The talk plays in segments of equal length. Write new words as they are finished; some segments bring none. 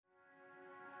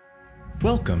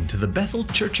Welcome to the Bethel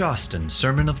Church Austin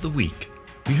Sermon of the Week.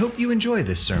 We hope you enjoy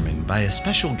this sermon by a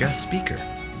special guest speaker.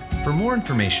 For more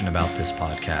information about this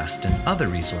podcast and other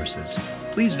resources,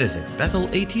 please visit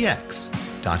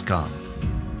bethelatx.com.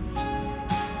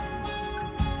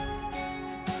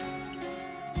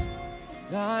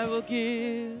 I will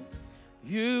give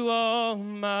you all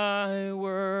my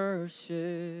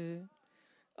worship.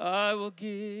 I will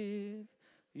give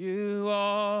you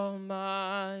all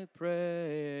my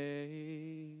praise.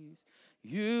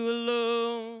 You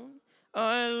alone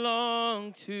I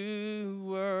long to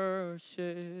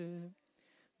worship.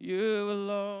 You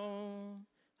alone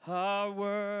are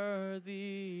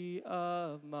worthy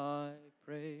of my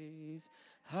praise.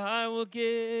 I will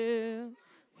give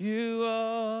you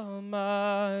all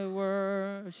my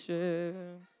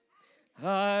worship.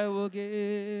 I will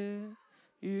give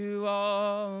you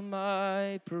all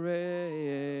my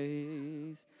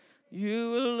praise.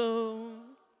 You alone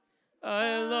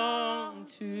I long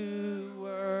to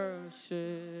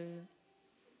worship.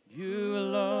 You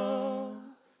alone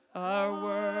are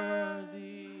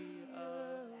worthy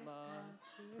of my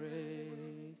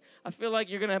praise. I feel like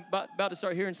you're about to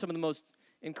start hearing some of the most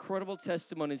incredible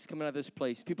testimonies coming out of this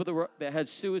place. People that had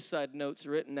suicide notes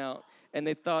written out, and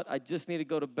they thought, I just need to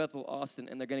go to Bethel Austin,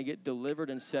 and they're going to get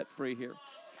delivered and set free here.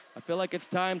 I feel like it's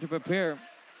time to prepare.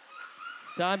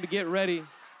 It's time to get ready.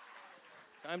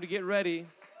 Time to get ready.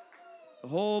 The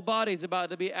whole body's about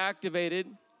to be activated.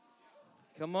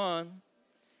 Come on.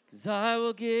 'Cause I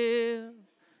will give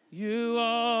you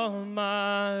all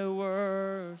my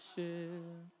worship.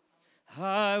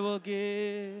 I will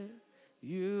give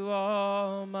you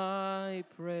all my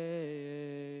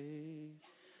praise.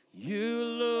 You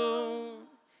alone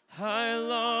I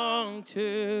long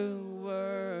to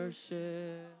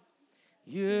worship.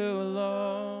 You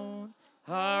alone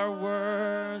are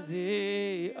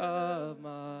worthy of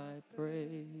my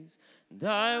praise. And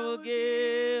I will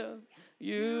give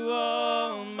you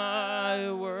all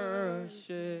my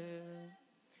worship.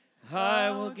 I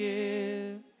will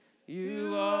give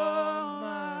you all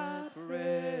my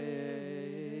praise.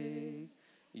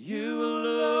 You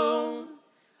alone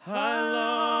I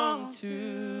long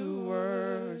to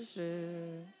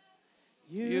worship.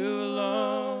 You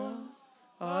alone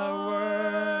are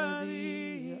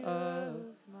worthy of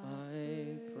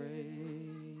my praise.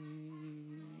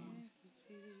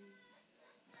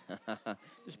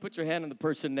 Just put your hand on the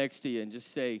person next to you and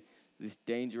just say this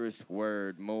dangerous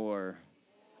word, more.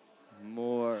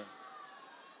 More.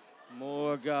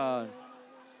 More, God.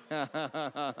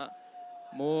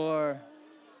 More.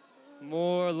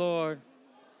 More, Lord.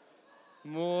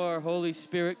 More, Holy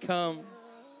Spirit, come.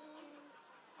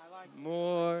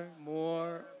 More.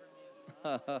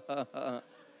 The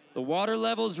water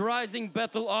level is rising,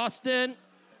 Bethel Austin.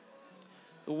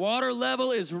 The water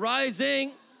level is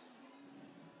rising.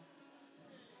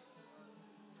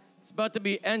 It's about to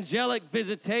be angelic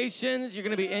visitations. You're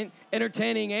going to be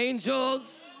entertaining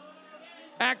angels.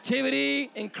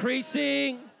 Activity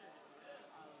increasing.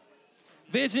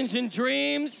 Visions and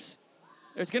dreams.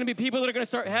 There's going to be people that are going to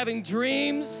start having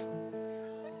dreams.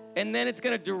 And then it's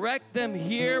going to direct them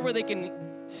here where they can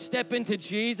step into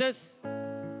Jesus.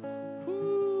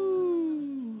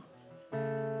 Woo.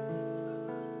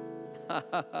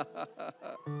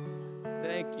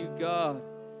 Thank you, God.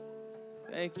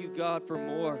 Thank you, God, for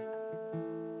more.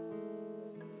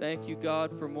 Thank you,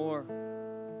 God, for more.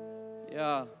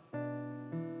 Yeah.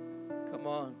 Come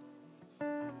on.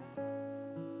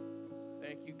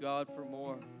 Thank you, God, for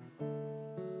more.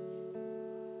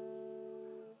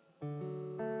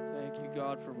 Thank you,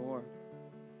 God, for more.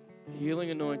 Healing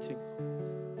anointing.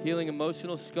 Healing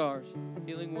emotional scars.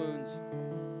 Healing wounds.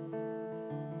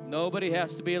 Nobody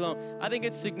has to be alone. I think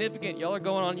it's significant. Y'all are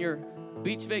going on your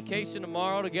beach vacation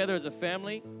tomorrow together as a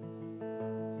family.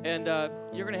 And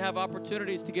you're going to have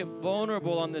opportunities to get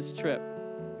vulnerable on this trip.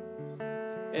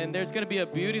 And there's going to be a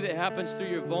beauty that happens through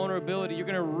your vulnerability. You're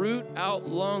going to root out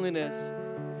loneliness.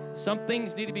 Some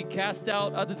things need to be cast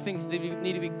out. Other things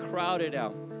need to be crowded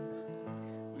out.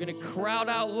 We're going to crowd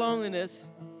out loneliness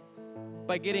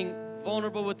by getting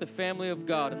vulnerable with the family of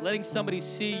God and letting somebody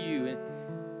see you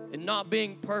and not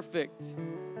being perfect.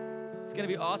 It's going to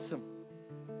be awesome.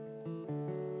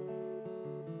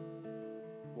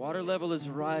 Water level is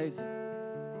rising.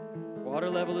 Water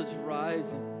level is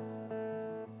rising.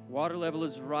 Water level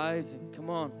is rising. Come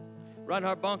on.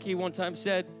 Reinhard Bonnke one time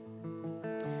said,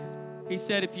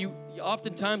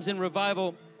 oftentimes in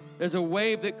revival, there's a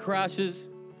wave that crashes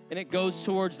and it goes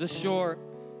towards the shore.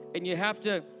 And you have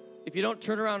to, if you don't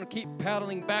turn around and keep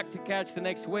paddling back to catch the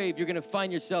next wave, you're going to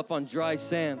find yourself on dry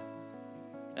sand.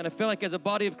 And I feel like as a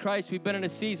body of Christ, we've been in a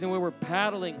season where we're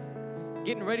paddling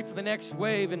getting ready for the next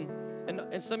wave. And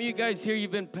some of you guys here,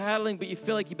 you've been paddling, but you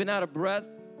feel like you've been out of breath.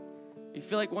 You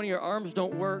feel like one of your arms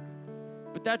don't work.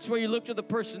 But that's where you look to the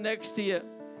person next to you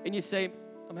and you say,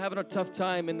 I'm having a tough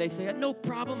time. And they say, no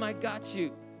problem, I got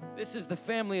you. This is the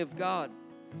family of God.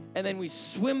 And then we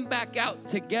swim back out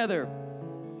together.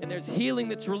 And there's healing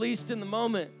that's released in the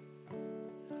moment.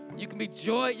 You can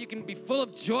be full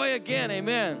of joy again,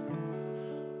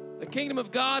 amen. The kingdom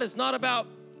of God is not about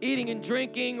eating and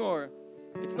drinking, or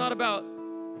it's not about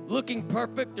looking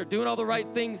perfect or doing all the right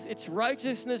things. It's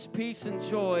righteousness, peace, and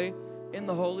joy in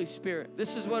the Holy Spirit.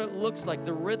 This is what it looks like,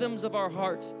 the rhythms of our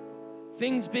hearts,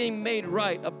 things being made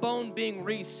right, a bone being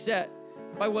reset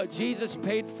by what Jesus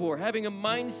paid for, having a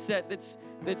mindset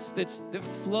that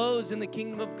flows in the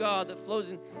kingdom of God, that flows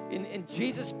in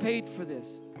Jesus paid for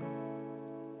this.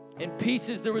 And peace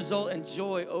is the result, and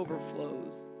joy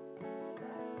overflows.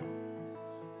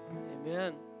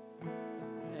 Amen.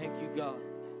 Thank you, God.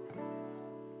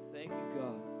 Thank you,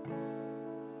 God.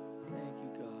 Thank you,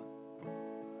 God.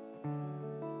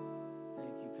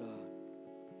 Thank you, God.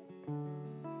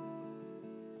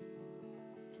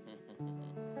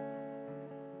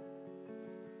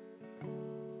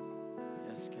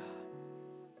 Yes, God.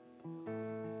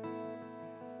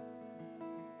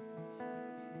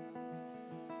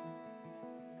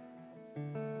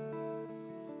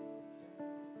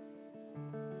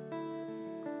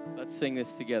 Let's sing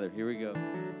this together. Here we go.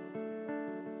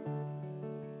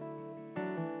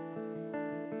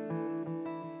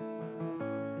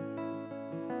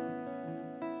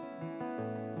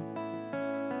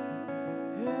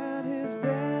 And his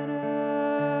banner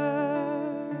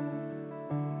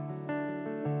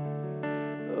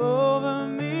over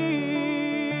me,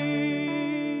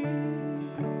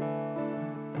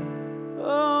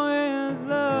 oh, his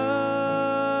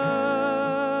love,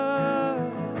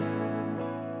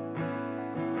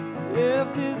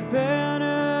 yes, his banner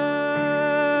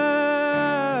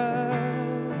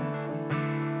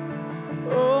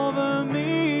over me.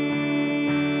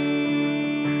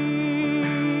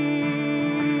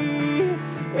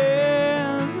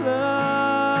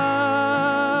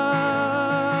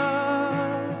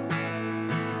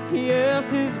 Yes,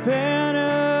 his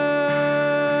banner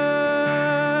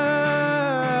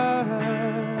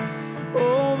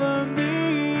over me.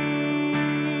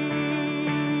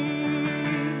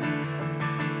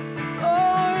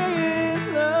 Oh, his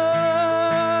love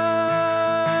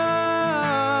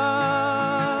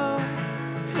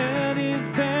and his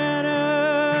banner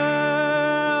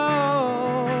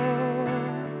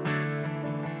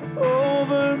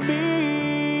over me.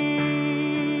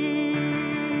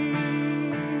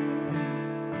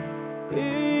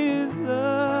 His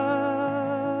love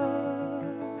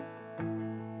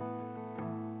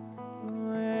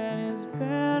and his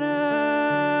banner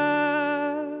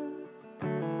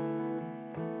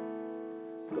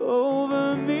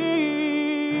over me.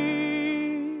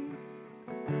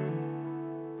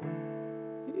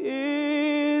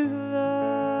 His love.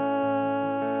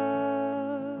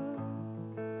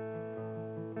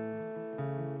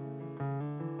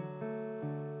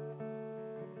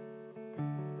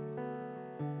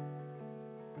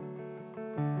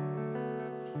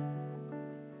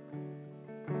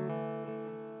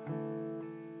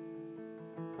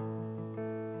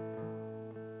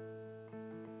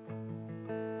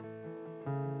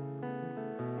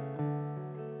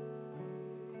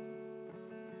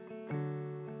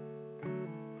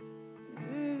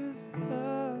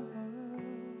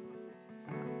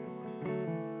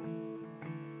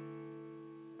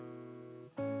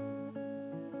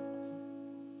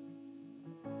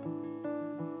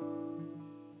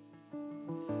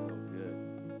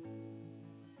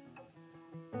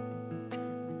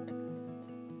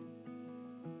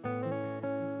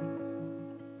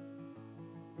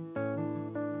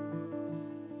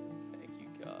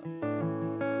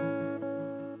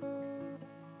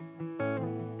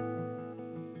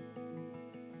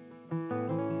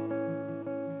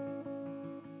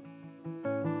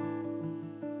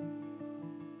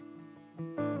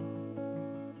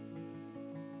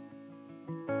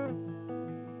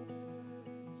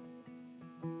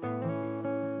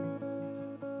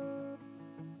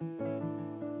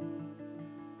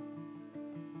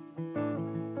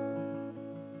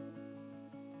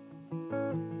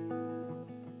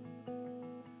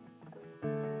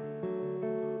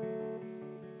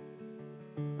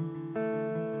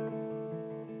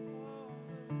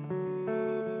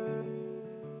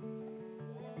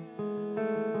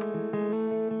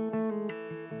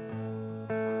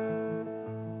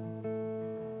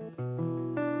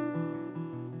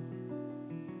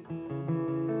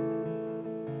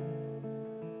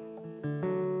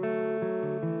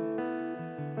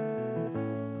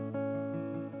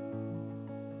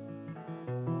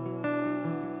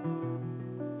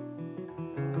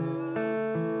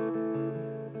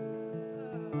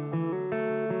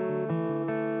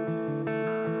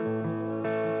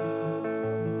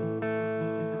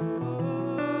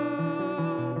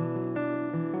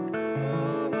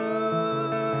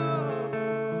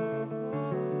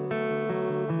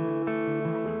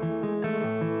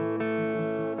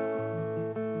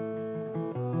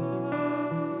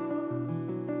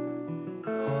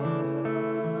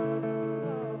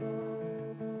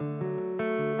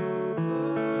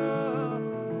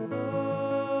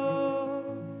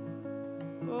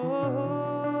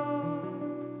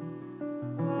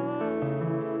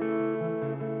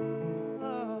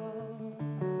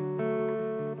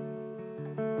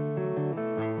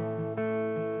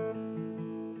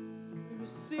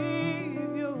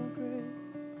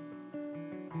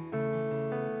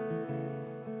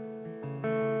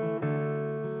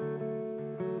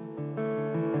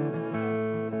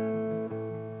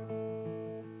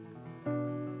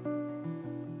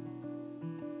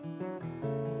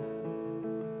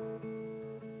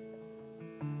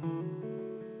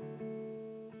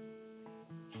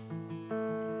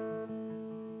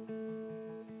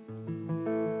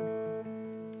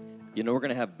 You know, we're going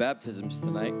to have baptisms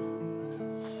tonight.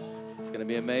 It's going to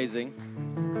be amazing.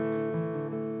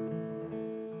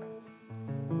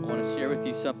 I want to share with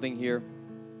you something here.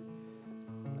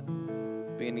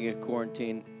 Beginning of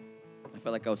quarantine, I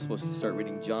felt like I was supposed to start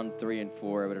reading John 3 and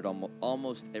 4. I read it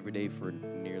almost every day for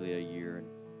nearly a year, and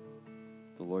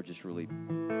the Lord just really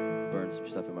burned some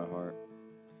stuff in my heart.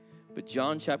 But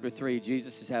John chapter 3,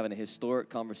 Jesus is having a historic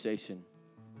conversation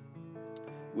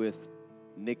with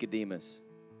Nicodemus.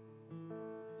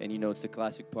 And you know, it's the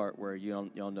classic part where y'all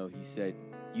know he said,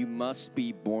 you must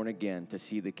be born again to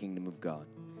see the kingdom of God.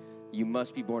 You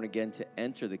must be born again to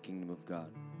enter the kingdom of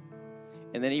God.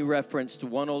 And then he referenced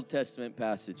one Old Testament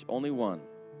passage, only one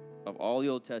of all the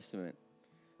Old Testament,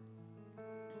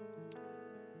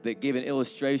 that gave an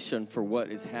illustration for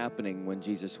what is happening when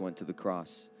Jesus went to the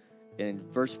cross. And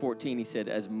in verse 14, he said,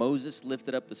 as Moses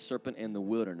lifted up the serpent in the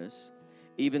wilderness,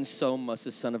 even so must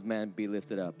the Son of Man be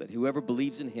lifted up, that whoever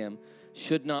believes in him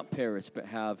should not perish, but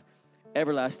have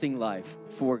everlasting life.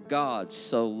 For God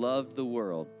so loved the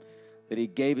world that he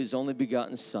gave his only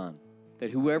begotten Son, that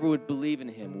whoever would believe in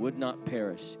him would not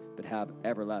perish, but have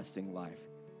everlasting life.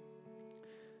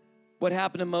 What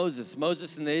happened to Moses?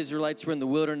 Moses and the Israelites were in the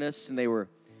wilderness, and they were,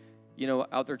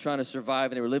 out there trying to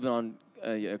survive, and they were living on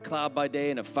a cloud by day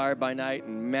and a fire by night,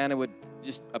 and manna would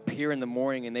just appear in the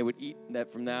morning, and they would eat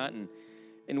that from that.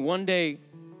 And one day,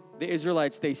 the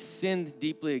Israelites, they sinned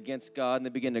deeply against God, and they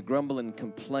began to grumble and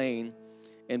complain.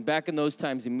 And back in those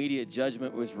times, immediate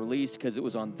judgment was released because it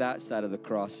was on that side of the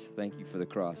cross. Thank you for the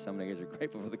cross. How many of you guys are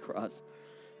grateful for the cross?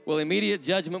 Well, immediate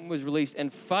judgment was released,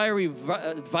 and fiery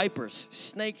vipers,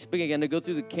 snakes, began to go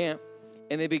through the camp,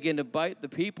 and they began to bite the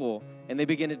people, and they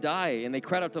began to die. And they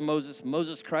cried out to Moses.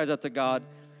 Moses cries out to God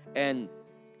and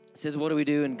says, what do we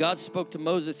do? And God spoke to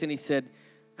Moses, and he said,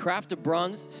 craft a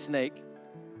bronze snake,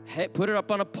 put it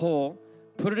up on a pole,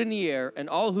 put it in the air, and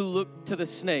all who look to the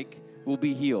snake will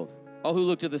be healed. All who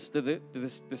look to the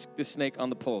snake on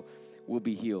the pole will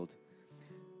be healed.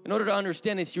 In order to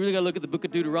understand this, you really got to look at the book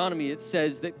of Deuteronomy. It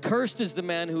says that cursed is the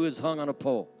man who is hung on a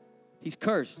pole. He's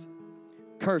cursed.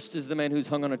 Cursed is the man who's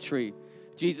hung on a tree.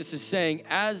 Jesus is saying,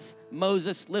 as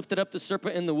Moses lifted up the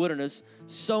serpent in the wilderness,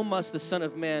 so must the Son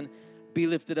of Man be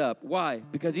lifted up. Why?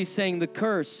 Because he's saying the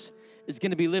curse is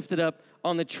going to be lifted up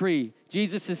on the tree.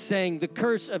 Jesus is saying the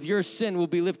curse of your sin will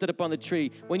be lifted up on the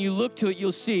tree. When you look to it,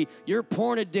 you'll see your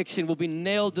porn addiction will be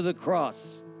nailed to the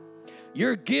cross.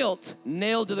 Your guilt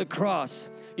nailed to the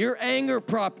cross. Your anger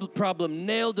problem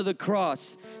nailed to the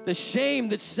cross. The shame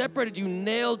that separated you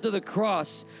nailed to the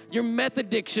cross. Your meth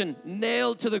addiction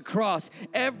nailed to the cross.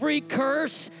 Every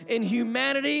curse in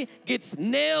humanity gets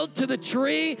nailed to the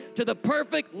tree, to the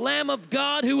perfect Lamb of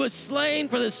God who was slain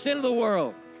for the sin of the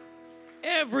world.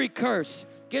 Every curse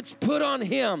gets put on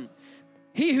him.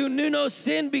 He who knew no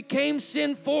sin became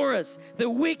sin for us, that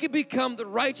we could become the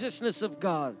righteousness of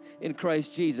God in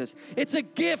Christ Jesus. It's a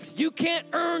gift. You can't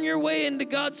earn your way into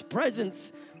God's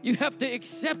presence. You have to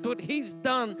accept what he's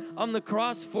done on the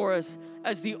cross for us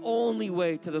as the only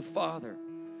way to the Father.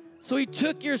 So he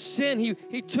took your sin,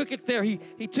 he took it there, he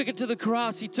took it to the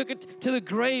cross, he took it to the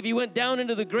grave, he went down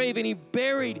into the grave and he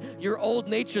buried your old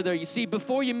nature there. You see,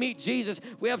 before you meet Jesus,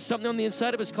 we have something on the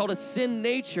inside of us called a sin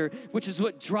nature, which is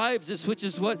what drives us, which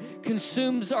is what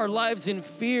consumes our lives in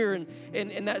fear,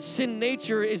 and that sin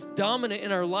nature is dominant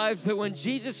in our lives. But when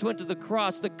Jesus went to the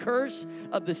cross, the curse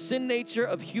of the sin nature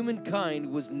of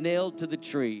humankind was nailed to the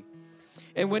tree.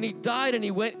 And when he died and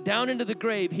he went down into the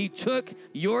grave, he took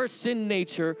your sin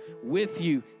nature with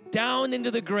you down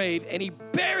into the grave and he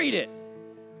buried it.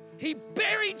 He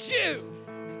buried you.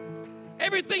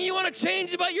 Everything you want to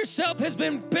change about yourself has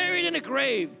been buried in a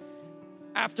grave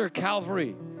after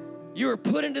Calvary. You were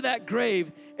put into that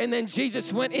grave, and then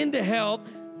Jesus went into hell.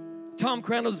 Tom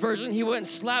Crandall's version, he went and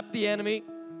slapped the enemy,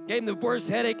 gave him the worst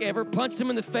headache ever, punched him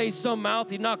in the face so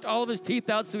mouth, he knocked all of his teeth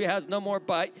out so he has no more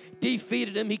bite,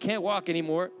 defeated him, he can't walk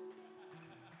anymore.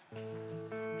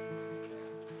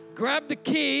 Grabbed the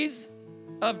keys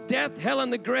of death, hell,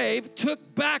 and the grave,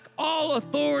 took back all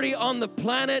authority on the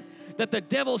planet that the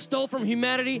devil stole from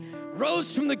humanity,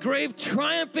 rose from the grave,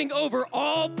 triumphing over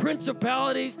all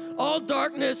principalities, all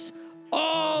darkness,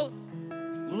 all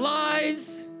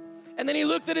lies. And then he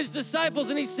looked at his disciples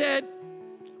and he said,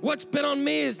 what's been on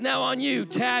me is now on you.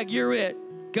 Tag, you're it.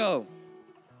 Go.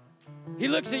 He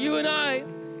looks at you and I.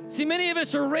 See, many of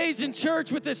us are raised in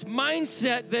church with this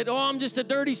mindset that, I'm just a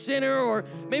dirty sinner, or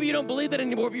maybe you don't believe that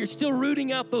anymore, but you're still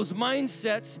rooting out those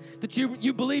mindsets that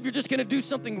you believe you're just going to do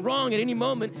something wrong at any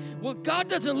moment. Well, God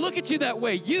doesn't look at you that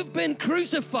way. You've been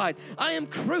crucified. I am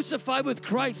crucified with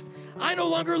Christ. I no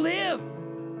longer live.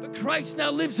 But Christ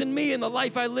now lives in me, and the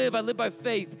life I live by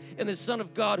faith in the Son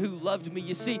of God who loved me.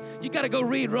 You see, you got to go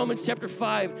read Romans chapter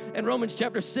 5 and Romans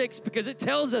chapter 6, because it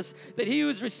tells us that he who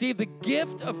has received the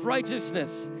gift of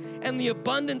righteousness and the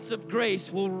abundance of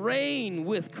grace will reign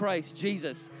with Christ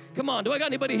Jesus. Come on, do I got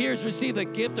anybody here who's received the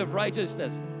gift of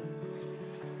righteousness?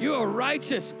 You are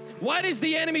righteous. Why is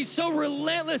the enemy so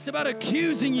relentless about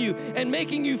accusing you and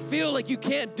making you feel like you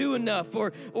can't do enough,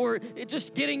 or it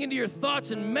just getting into your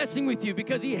thoughts and messing with you?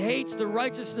 Because he hates the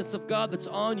righteousness of God that's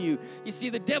on you. You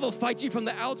see, the devil fights you from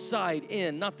the outside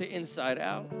in, not the inside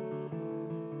out.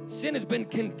 Sin has been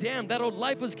condemned. That old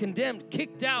life was condemned,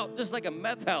 kicked out, just like a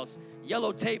meth house.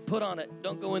 Yellow tape put on it.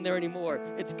 Don't go in there anymore.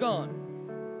 It's gone.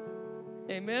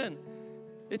 Amen.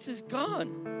 This is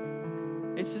gone.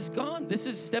 This is gone. This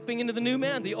is stepping into the new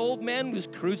man. The old man was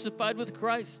crucified with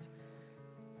Christ.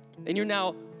 And you're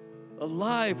now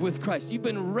alive with Christ. You've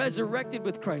been resurrected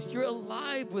with Christ. You're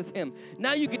alive with him.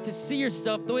 Now you get to see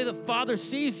yourself the way the Father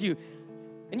sees you.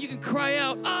 And you can cry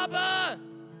out, Abba!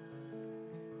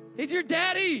 He's your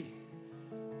daddy.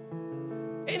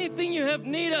 Anything you have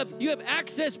need of, you have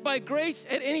access by grace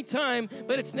at any time,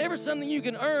 but it's never something you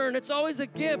can earn. It's always a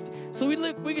gift. So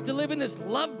we get to live in this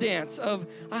love dance of,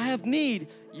 I have need.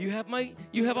 You have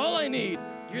all I need.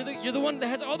 You're the one that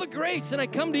has all the grace, and I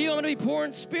come to you. I'm going to be poor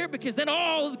in spirit, because then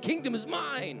all the kingdom is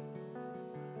mine.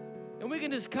 And we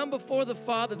can just come before the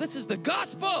Father. This is the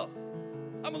gospel.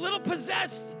 I'm a little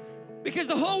possessed, because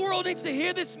the whole world needs to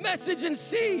hear this message and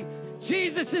see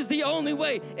Jesus is the only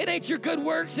way. It ain't your good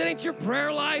works. It ain't your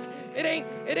prayer life. It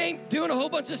ain't doing a whole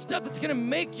bunch of stuff that's going to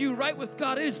make you right with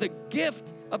God. It is the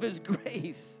gift of his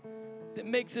grace that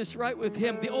makes us right with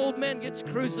him. The old man gets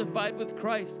crucified with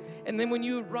Christ. And then when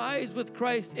you rise with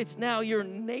Christ, it's now your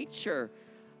nature,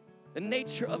 the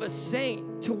nature of a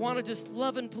saint, to want to just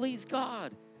love and please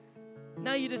God.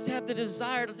 Now you just have the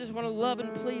desire to just want to love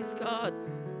and please God.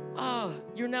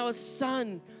 You're now a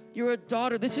son. You're a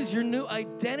daughter. This is your new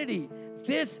identity.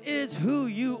 This is who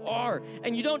you are.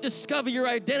 And you don't discover your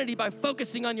identity by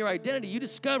focusing on your identity. You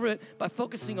discover it by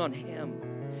focusing on him.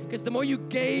 Because the more you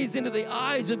gaze into the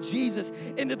eyes of Jesus,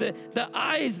 into the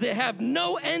eyes that have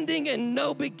no ending and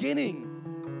no beginning,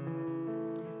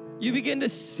 you begin to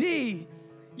see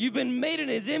you've been made in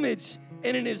his image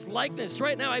and in his likeness.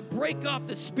 Right now, I break off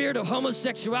the spirit of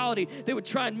homosexuality that would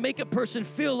try and make a person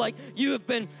feel like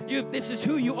this is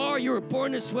who you are. You were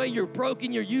born this way. You're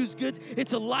broken. You're used goods.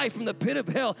 It's a lie from the pit of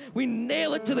hell. We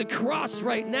nail it to the cross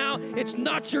right now. It's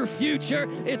not your future.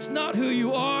 It's not who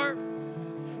you are.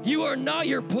 You are not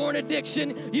your porn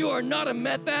addiction. You are not a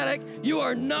meth addict. You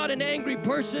are not an angry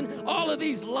person. All of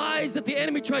these lies that the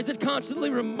enemy tries to constantly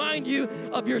remind you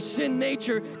of your sin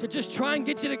nature, to just try and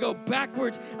get you to go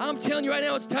backwards. I'm telling you right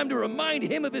now, it's time to remind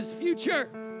him of his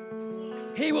future.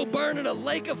 He will burn in a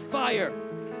lake of fire.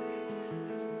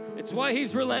 It's why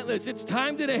he's relentless. It's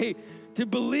time today to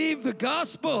believe the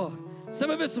gospel. Some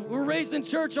of us were raised in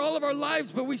church all of our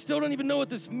lives, but we still don't even know what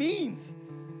this means,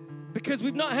 because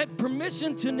we've not had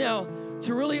permission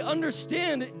to really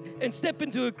understand and step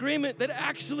into agreement that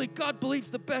actually God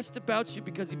believes the best about you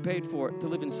because he paid for it to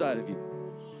live inside of you.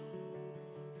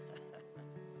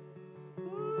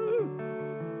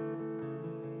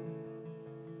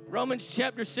 Romans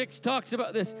chapter 6 talks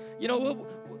about this. You know,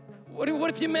 what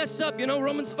if you mess up? You know,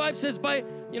 Romans 5 says,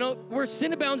 where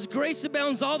sin abounds, grace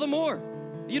abounds all the more.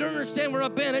 You don't understand where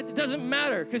I've been. It doesn't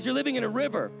matter, because you're living in a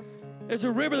river. There's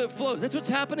a river that flows. That's what's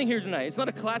happening here tonight. It's not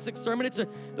a classic sermon.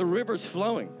 The river's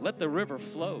flowing. Let the river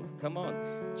flow. Come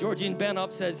on. Georgian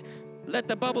Banov says, let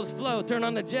the bubbles flow. Turn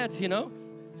on the jets, the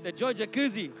joy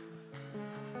jacuzzi.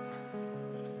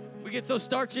 We get so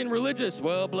starchy and religious.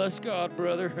 Well, bless God,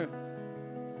 brother.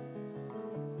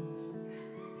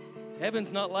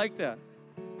 Heaven's not like that.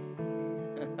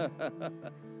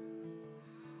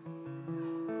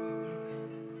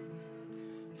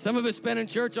 Some of us been in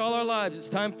church all our lives. It's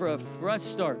time for a fresh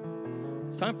start.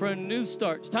 It's time for a new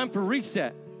start. It's time for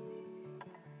reset.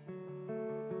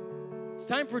 It's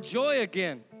time for joy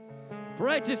again.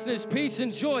 Righteousness, peace,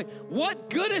 and joy.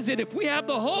 What good is it if we have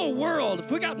the whole world,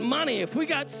 if we got money, if we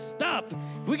got stuff,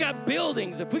 if we got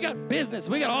buildings, if we got business,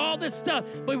 we got all this stuff,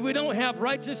 but we don't have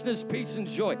righteousness, peace, and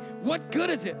joy? What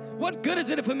good is it? What good is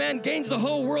it if a man gains the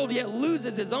whole world yet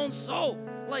loses his own soul?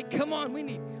 Like, come on, we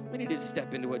need to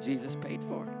step into what Jesus paid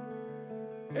for.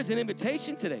 There's an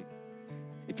invitation today.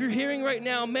 If you're hearing right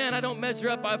now, man, I don't measure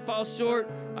up, I fall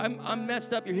short, I'm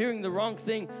messed up, you're hearing the wrong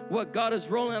thing. What God is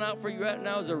rolling out for you right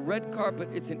now is a red carpet.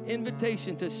 It's an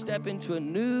invitation to step into a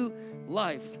new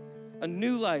life,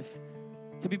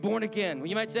 to be born again. Well,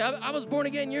 you might say, I was born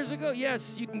again years ago.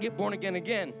 Yes, you can get born again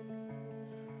again.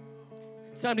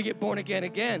 It's time to get born again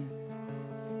again.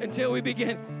 until we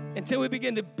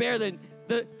begin to bear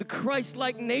the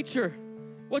Christ-like nature.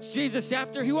 What's Jesus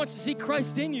after? He wants to see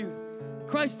Christ in you,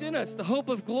 Christ in us, the hope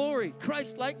of glory,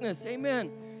 Christ-likeness.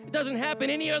 Amen. It doesn't happen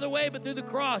any other way but through the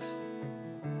cross.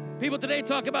 People today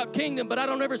talk about kingdom, but I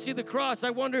don't ever see the cross. I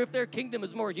wonder if their kingdom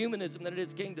is more humanism than it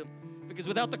is kingdom. Because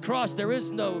without the cross, there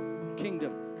is no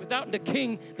kingdom. Without the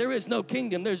king, there is no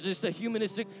kingdom. There's just a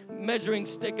humanistic measuring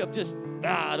stick of just,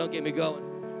 don't get me going.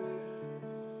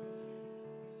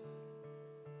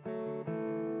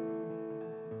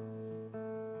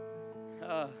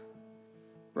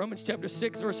 Romans chapter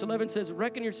 6, verse 11 says,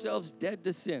 reckon yourselves dead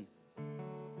to sin.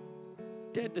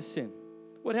 Dead to sin.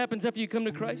 What happens after you come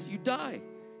to Christ? You die.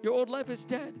 Your old life is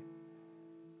dead.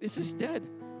 This is dead.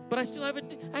 But I still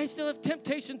have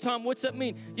temptation, Tom. What's that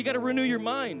mean? You got to renew your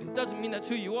mind. It doesn't mean that's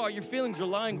who you are. Your feelings are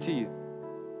lying to you.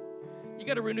 You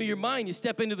got to renew your mind. You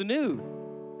step into the new.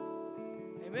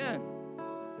 Amen.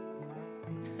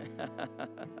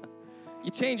 You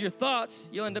change your thoughts,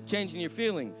 you'll end up changing your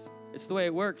feelings. It's the way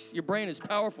it works. Your brain is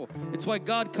powerful. It's why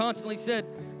God constantly said,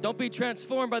 don't be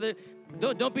conformed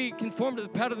to the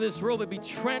pattern of this world, but be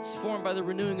transformed by the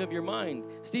renewing of your mind.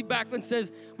 Steve Backlund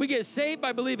says, we get saved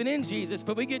by believing in Jesus,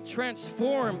 but we get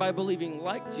transformed by believing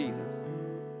like Jesus.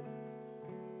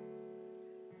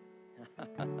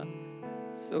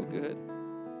 So good.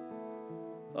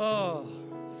 Oh,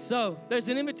 so there's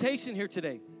an invitation here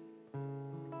today.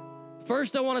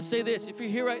 First, I want to say this. If you're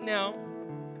here right now,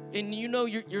 and you know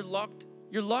you're locked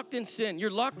in sin. You're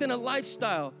locked in a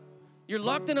lifestyle. You're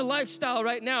locked in a lifestyle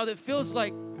right now that feels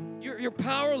like you're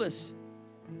powerless.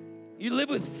 You live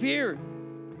with fear.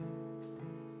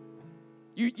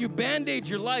 You band-aid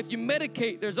your life. You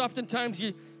medicate. There's oftentimes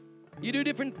you do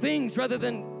different things rather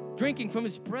than drinking from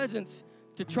His presence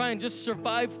to try and just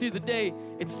survive through the day.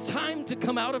 It's time to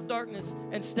come out of darkness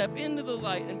and step into the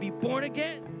light and be born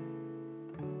again.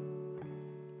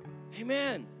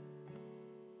 Amen.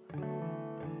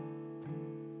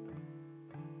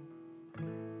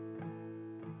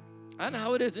 I know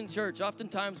how it is in church.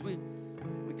 Oftentimes we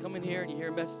come in here and you hear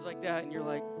a message like that and you're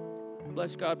like,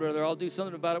 bless God, brother, I'll do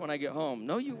something about it when I get home.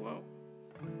 No, you won't.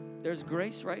 There's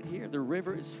grace right here. The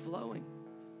river is flowing.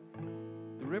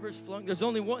 The river is flowing. There's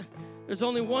only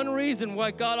one reason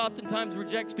why God oftentimes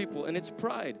rejects people, and it's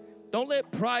pride. Don't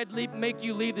let pride make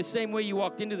you leave the same way you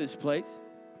walked into this place.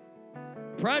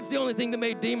 Pride's the only thing that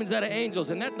made demons out of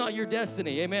angels, and that's not your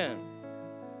destiny. Amen.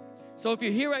 So if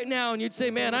you're here right now and you'd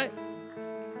say, man,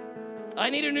 I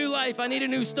need a new life. I need a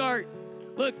new start.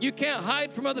 Look, you can't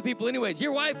hide from other people anyways.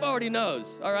 Your wife already knows,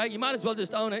 all right? You might as well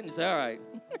just own it and say, all right.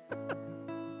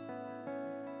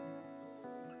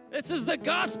 This is the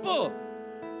gospel.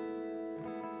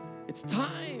 It's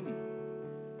time.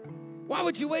 Why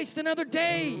would you waste another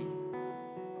day?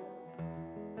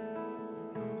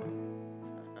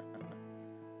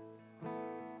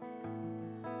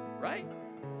 Right?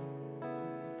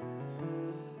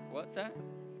 What's that?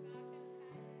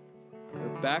 Her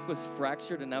back was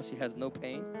fractured and now she has no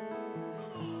pain.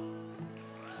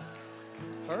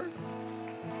 Her?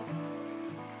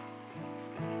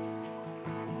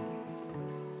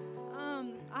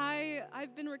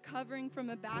 I've been recovering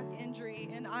from a back injury,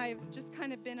 and I've just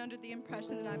kind of been under the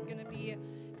impression that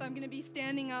if I'm going to be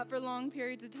standing up for long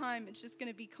periods of time, it's just going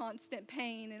to be constant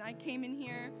pain. And I came in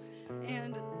here,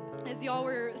 and as y'all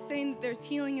were saying that there's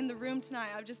healing in the room tonight,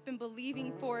 I've just been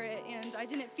believing for it, and I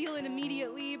didn't feel it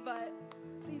immediately, but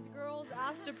these girls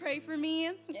asked to pray for me,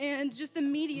 and just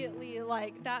immediately,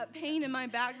 like, that pain in my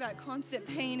back, that constant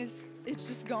pain, it's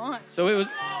just gone. So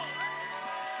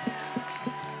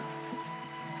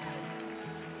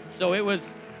it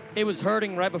was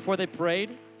hurting right before they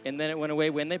prayed, and then it went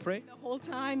away when they prayed? The whole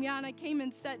time, yeah, and I came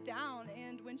and sat down,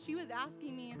 and when she was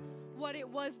asking me what it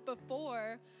was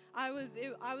before, I was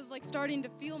like starting to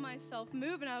feel myself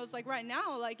move, and I was like, right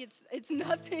now, like it's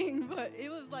nothing, but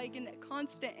it was like in a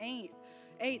constant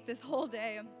ache this whole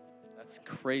day. That's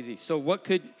crazy. So what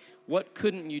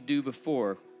couldn't you do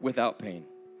before without pain?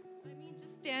 I mean,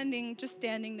 just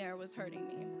standing there was hurting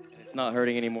me. It's not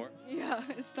hurting anymore? Yeah,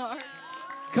 it's not hurting.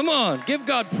 Come on, give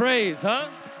God praise, huh?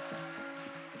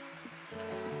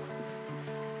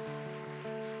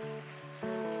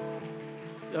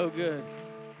 So good.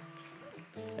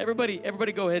 Everybody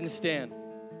go ahead and stand.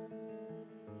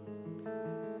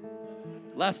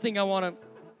 Last thing I want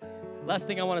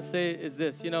to say is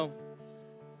this,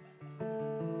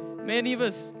 many of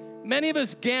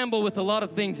us gamble with a lot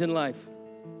of things in life.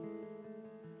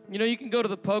 You can go to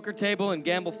the poker table and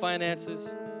gamble finances.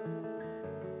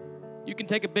 You can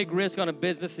take a big risk on a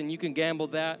business and you can gamble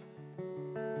that.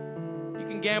 You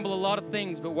can gamble a lot of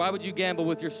things, but why would you gamble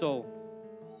with your soul?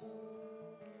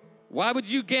 Why would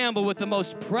you gamble with the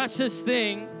most precious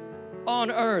thing on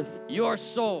earth, your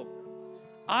soul?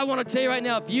 I want to tell you right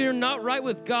now, if you're not right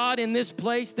with God in this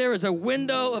place, there is a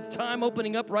window of time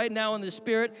opening up right now in the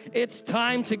Spirit. It's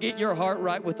time to get your heart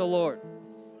right with the Lord.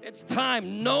 It's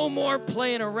time. No more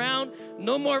playing around.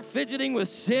 No more fidgeting with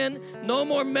sin. No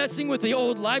more messing with the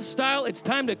old lifestyle. It's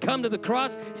time to come to the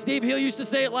cross. Steve Hill used to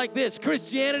say it like this: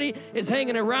 Christianity is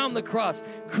hanging around the cross.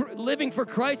 Living for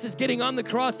Christ is getting on the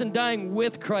cross and dying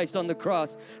with Christ on the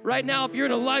cross. Right now, if you're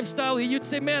in a lifestyle, you'd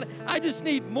say, man, I just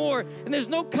need more. And there's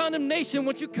no condemnation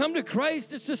once you come to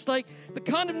Christ. It's just like the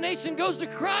condemnation goes to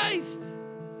Christ.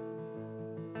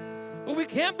 But we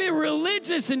can't be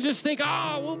religious and just think,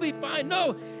 we'll be fine.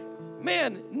 No,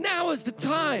 man, now is the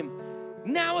time.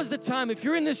 Now is the time. If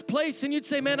you're in this place and you'd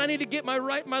say, man, I need to get my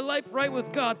life right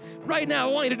with God, right now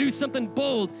I want you to do something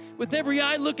bold. With every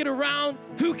eye looking around,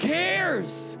 who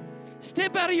cares?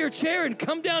 Step out of your chair and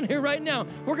come down here right now.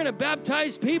 We're going to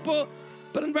baptize people,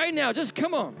 but right now, just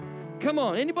come on. Come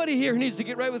on. Anybody here who needs to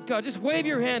get right with God, just wave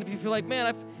your hand if you feel like,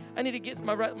 man, I need to get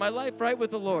my life right with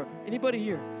the Lord. Anybody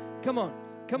here? Come on.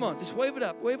 Come on, just wave it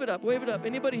up, wave it up, wave it up.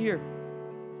 Anybody here?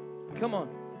 Come on.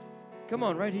 Come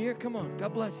on, right here. Come on.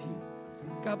 God bless you.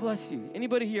 God bless you.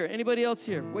 Anybody here? Anybody else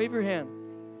here? Wave your hand.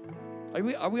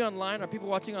 Are we online? Are people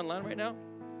watching online right now?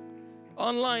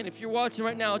 Online, if you're watching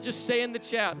right now, just say in the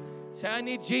chat. Say, I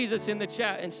need Jesus in the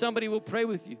chat, and somebody will pray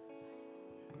with you.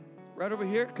 Right over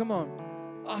here. Come on.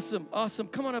 Awesome, awesome.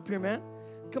 Come on up here, man.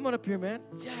 Come on up here, man.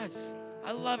 Yes,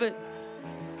 I love it.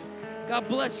 God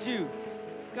bless you.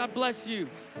 God bless you.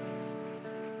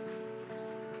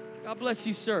 God bless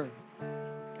you, sir.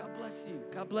 God bless you.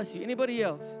 God bless you. Anybody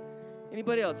else?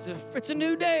 Anybody else? It's a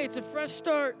new day. It's a fresh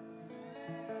start.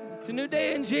 It's a new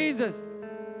day in Jesus.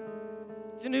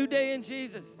 It's a new day in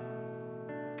Jesus.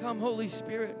 Come, Holy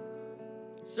Spirit.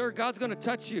 Sir, God's going to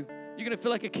touch you. You're going to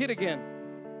feel like a kid again.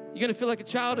 You're going to feel like a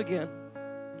child again.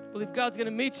 I believe God's going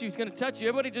to meet you. He's going to touch you.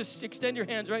 Everybody just extend your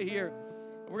hands right here.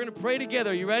 We're going to pray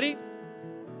together. Are you ready?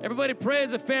 Everybody pray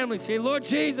as a family. Say, Lord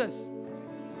Jesus,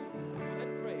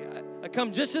 I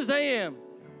come just as I am,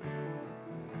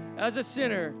 as a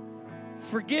sinner.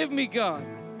 Forgive me, God.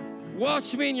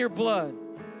 Wash me in your blood.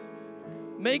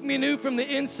 Make me new from the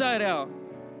inside out.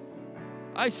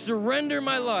 I surrender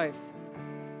my life,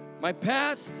 my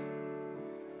past,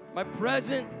 my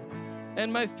present,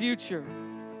 and my future.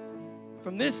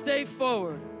 From this day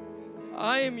forward,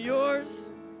 I am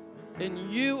yours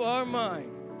and you are mine.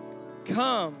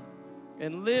 Come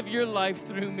and live your life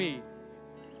through me.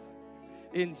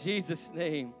 In Jesus'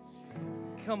 name.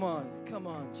 Come on,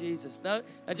 Jesus. Now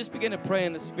just begin to pray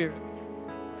in the Spirit.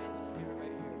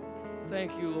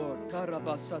 Thank you, Lord. Let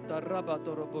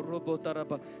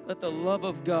the love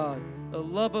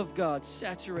of God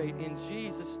saturate in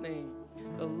Jesus' name.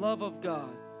 The love of God,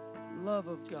 love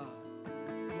of God.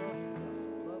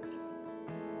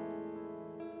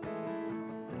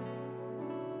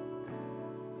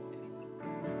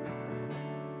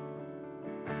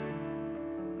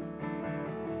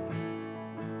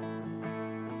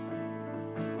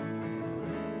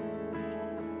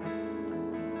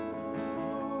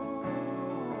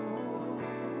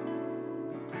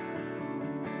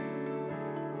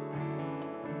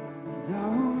 I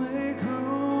will make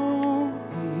room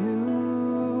for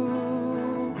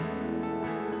you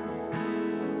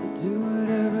to do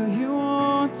whatever you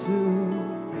want to.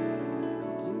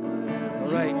 Do whatever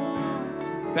All right. you want to.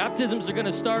 Baptisms are going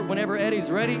to start whenever Eddie's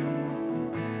ready.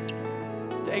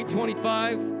 It's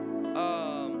 8:25.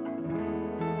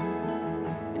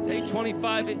 It's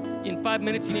 8:25. In 5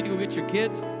 minutes, you need to go get your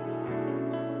kids.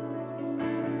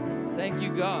 Thank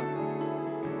you, God.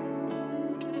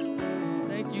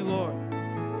 Thank you, Lord.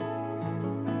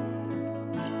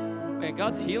 Man,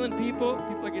 God's healing people.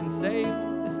 People are getting saved.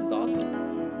 This is awesome.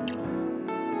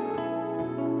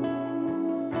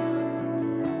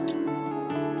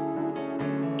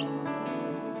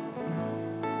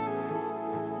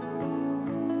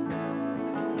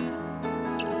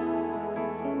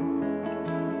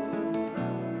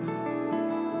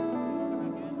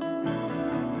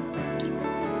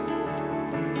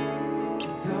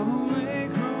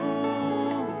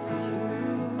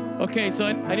 Okay, so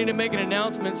I need to make an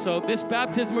announcement. So this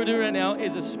baptism we're doing right now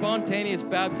is a spontaneous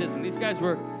baptism. These guys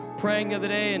were praying the other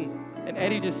day, and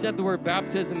Eddie just said the word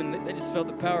baptism, and they just felt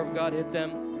the power of God hit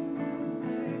them.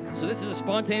 So this is a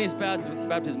spontaneous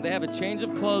baptism. They have a change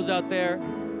of clothes out there.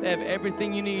 They have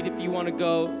everything you need if you want to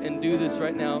go and do this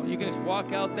right now. You can just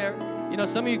walk out there. You know,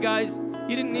 some of you guys,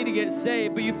 you didn't need to get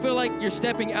saved, but you feel like you're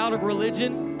stepping out of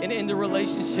religion and into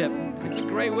relationship. It's a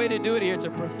great way to do it here. It's a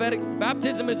prophetic,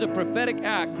 baptism is a prophetic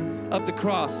act of the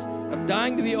cross, of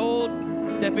dying to the old,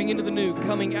 stepping into the new,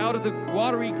 coming out of the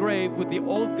watery grave with the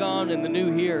old gone and the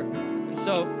new here. And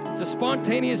so it's a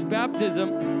spontaneous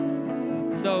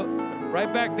baptism. So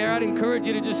right back there, I'd encourage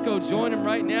you to just go join him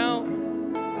right now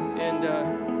and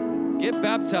get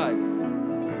baptized.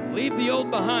 Leave the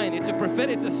old behind. It's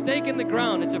a stake in the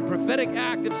ground. It's a prophetic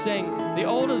act of saying the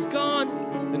old is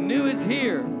gone, the new is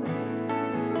here.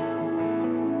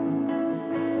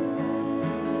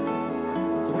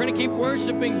 So we're going to keep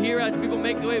worshiping here as people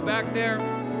make their way back there.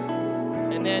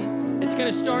 And then it's going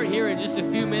to start here in just a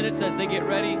few minutes as they get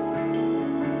ready.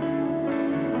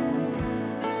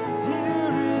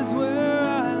 Here is where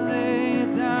I lay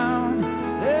down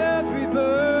every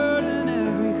burden,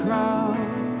 every crown.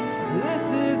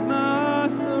 This is my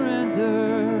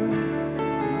surrender.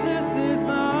 This is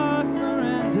my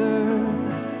surrender.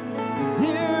 And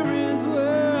here is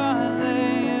where I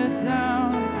lay it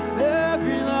down.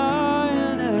 Every lie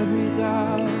and every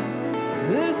doubt.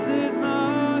 This is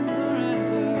my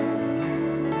surrender.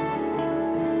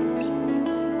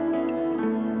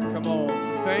 Come on.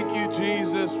 Thank you,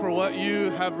 Jesus, for what you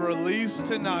have released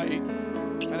tonight.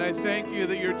 And I thank you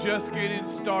that you're just getting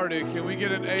started. Can we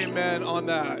get an amen on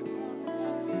that?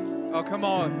 Oh, come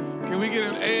on. Can we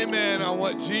get an amen on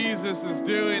what Jesus is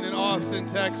doing in Austin,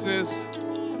 Texas?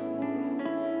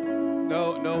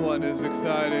 No one is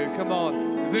excited. Come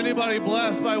on. Is anybody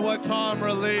blessed by what Tom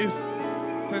released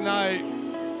tonight?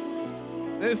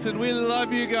 Listen, we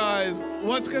love you guys.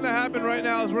 What's going to happen right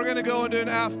now is we're going to go into an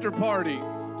after party.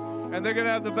 And they're going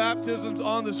to have the baptisms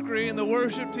on the screen. The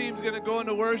worship team's going to go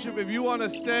into worship. If you want to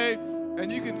stay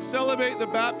and you can celebrate the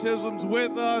baptisms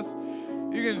with us,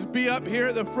 you can just be up here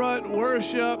at the front,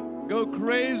 worship, go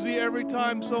crazy every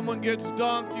time someone gets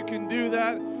dunked. You can do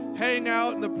that. Hang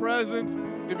out in the presence.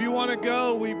 If you want to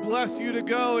go, we bless you to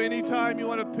go. Anytime you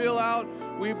want to peel out,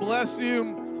 we bless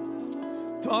you.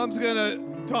 Tom's gonna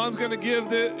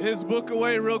give his book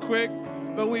away real quick,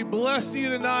 but we bless you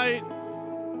tonight.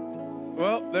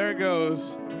 Well, there it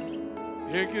goes.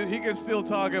 He can still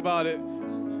talk about it.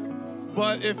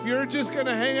 But if you're just going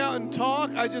to hang out and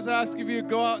talk, I just ask if you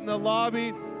go out in the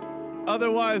lobby.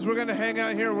 Otherwise, we're going to hang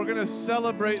out here. We're going to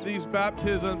celebrate these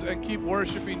baptisms and keep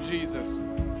worshiping Jesus.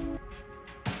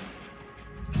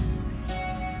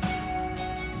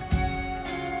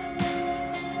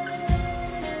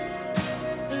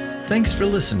 Thanks for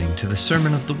listening to the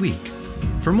Sermon of the Week.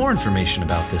 For more information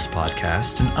about this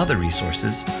podcast and other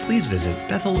resources, please visit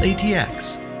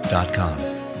bethelatx.com.